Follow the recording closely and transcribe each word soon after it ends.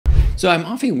So I'm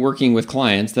often working with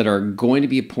clients that are going to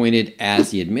be appointed as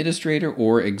the administrator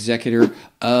or executor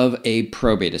of a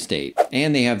probate estate,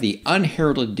 and they have the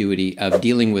unheralded duty of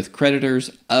dealing with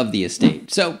creditors of the estate.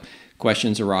 So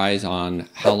questions arise on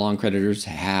how long creditors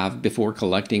have before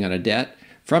collecting on a debt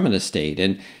from an estate,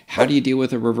 and how do you deal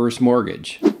with a reverse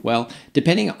mortgage? Well,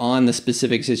 depending on the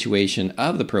specific situation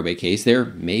of the probate case, there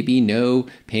may be no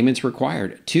payments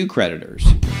required to creditors.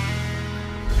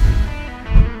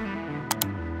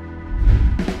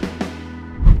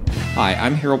 Hi,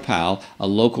 I'm Harold Powell, a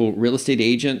local real estate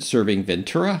agent serving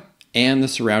Ventura and the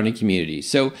surrounding community.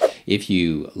 So if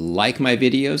you like my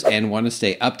videos and want to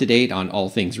stay up to date on all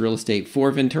things real estate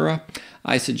for Ventura,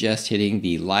 I suggest hitting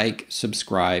the like,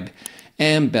 subscribe,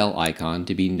 and bell icon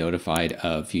to be notified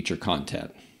of future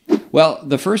content. Well,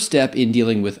 the first step in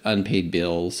dealing with unpaid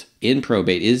bills in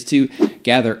probate is to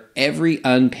gather every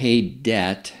unpaid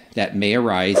debt that may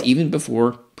arise even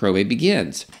before probate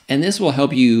begins. And this will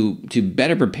help you to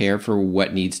better prepare for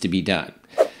what needs to be done.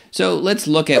 So let's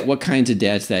look at what kinds of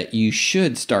debts that you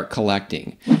should start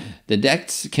collecting. The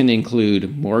debts can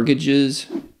include mortgages,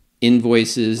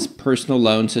 invoices, personal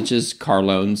loans such as car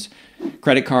loans,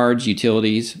 credit cards,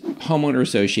 utilities, homeowner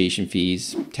association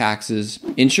fees, taxes,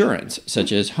 insurance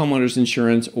such as homeowners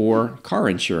insurance or car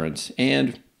insurance,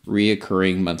 and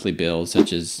reoccurring monthly bills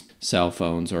such as cell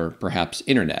phones or perhaps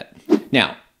internet.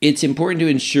 Now, it's important to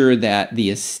ensure that the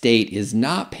estate is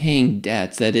not paying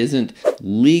debts that isn't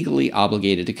legally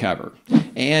obligated to cover.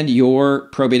 And your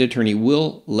probate attorney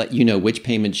will let you know which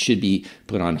payments should be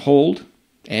put on hold.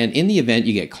 And in the event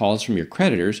you get calls from your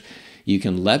creditors, you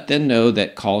can let them know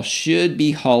that calls should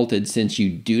be halted since you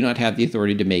do not have the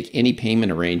authority to make any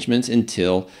payment arrangements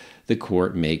until the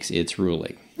court makes its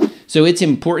ruling. So it's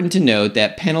important to note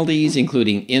that penalties,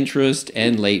 including interest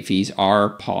and late fees, are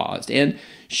paused and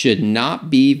should not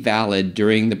be valid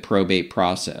during the probate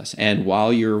process and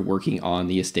while you're working on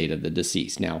the estate of the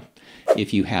deceased. Now,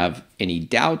 if you have any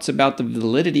doubts about the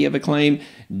validity of a claim,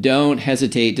 don't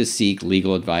hesitate to seek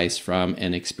legal advice from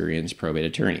an experienced probate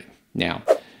attorney. Now,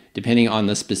 depending on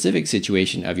the specific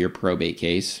situation of your probate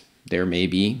case, there may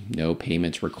be no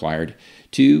payments required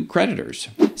to creditors.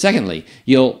 Secondly,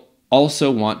 you'll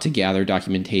also want to gather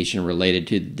documentation related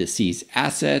to the deceased's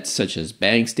assets, such as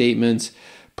bank statements,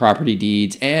 property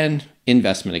deeds, and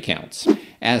investment accounts.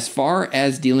 As far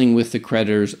as dealing with the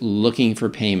creditors looking for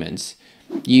payments,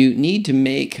 you need to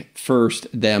make first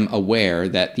them aware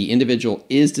that the individual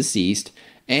is deceased,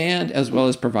 and as well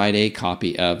as provide a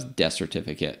copy of death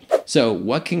certificate. So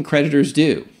what can creditors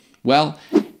do? Well,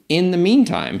 in the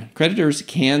meantime, creditors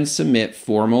can submit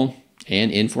formal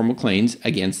and informal claims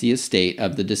against the estate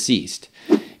of the deceased.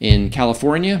 In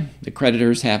California, the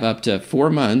creditors have up to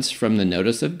 4 months from the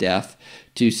notice of death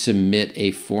to submit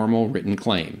a formal written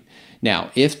claim. Now,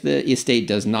 if the estate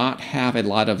does not have a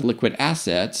lot of liquid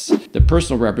assets, the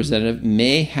personal representative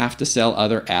may have to sell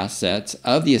other assets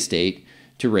of the estate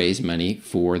to raise money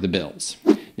for the bills.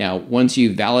 Now, once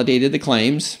you've validated the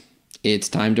claims, it's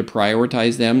time to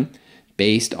prioritize them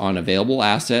based on available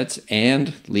assets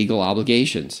and legal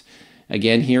obligations.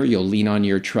 Again, here you'll lean on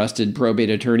your trusted probate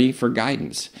attorney for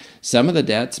guidance. Some of the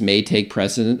debts may take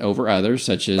precedent over others,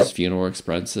 such as funeral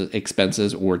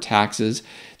expenses or taxes.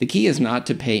 The key is not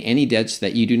to pay any debts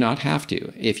that you do not have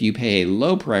to. If you pay a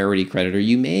low priority creditor,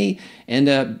 you may end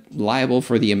up liable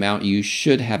for the amount you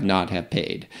should have not have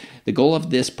paid. The goal of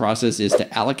this process is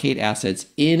to allocate assets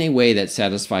in a way that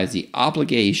satisfies the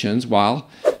obligations while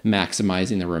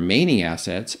maximizing the remaining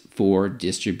assets for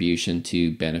distribution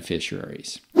to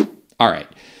beneficiaries. All right,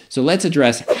 so let's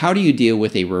address how do you deal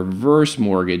with a reverse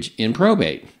mortgage in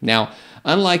probate. Now,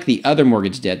 unlike the other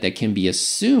mortgage debt that can be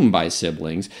assumed by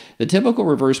siblings, the typical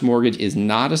reverse mortgage is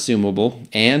not assumable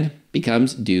and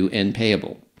becomes due and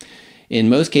payable. In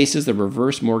most cases, the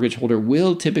reverse mortgage holder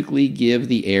will typically give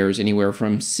the heirs anywhere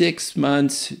from 6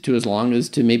 months to as long as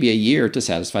to maybe a year to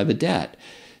satisfy the debt.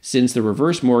 Since the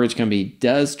reverse mortgage company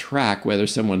does track whether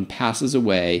someone passes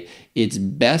away, it's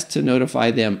best to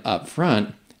notify them up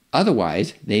front.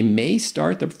 Otherwise, they may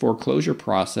start the foreclosure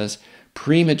process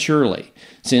prematurely,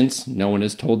 since no one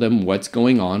has told them what's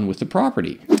going on with the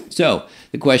property. So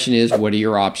the question is, what are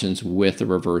your options with the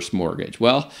reverse mortgage?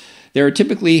 Well, there are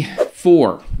typically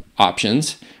 4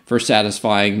 options for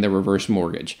satisfying the reverse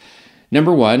mortgage.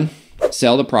 Number 1,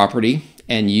 sell the property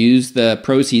and use the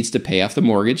proceeds to pay off the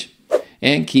mortgage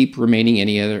and keep remaining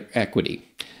any other equity.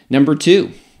 Number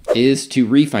 2 is to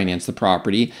refinance the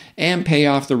property and pay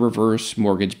off the reverse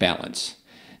mortgage balance.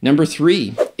 Number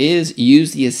 3 is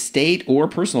use the estate or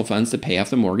personal funds to pay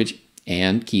off the mortgage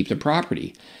and keep the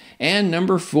property. And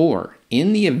number 4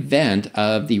 in the event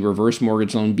of the reverse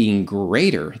mortgage loan being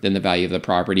greater than the value of the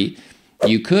property,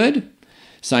 you could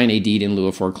sign a deed in lieu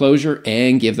of foreclosure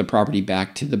and give the property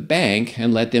back to the bank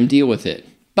and let them deal with it.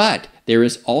 But there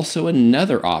is also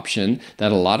another option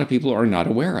that a lot of people are not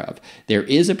aware of. There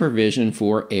is a provision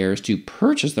for heirs to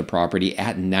purchase the property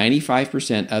at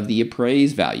 95% of the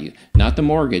appraised value, not the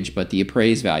mortgage, but the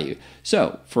appraised value.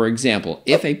 So, for example,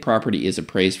 if a property is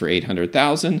appraised for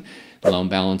 $800,000, the loan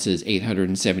balance is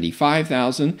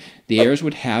 $875,000, the heirs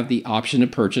would have the option to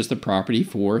purchase the property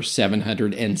for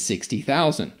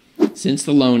 $760,000. Since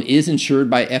the loan is insured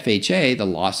by FHA, the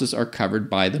losses are covered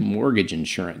by the mortgage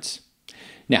insurance.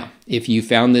 Now, if you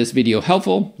found this video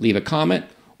helpful, leave a comment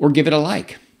or give it a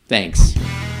like. Thanks.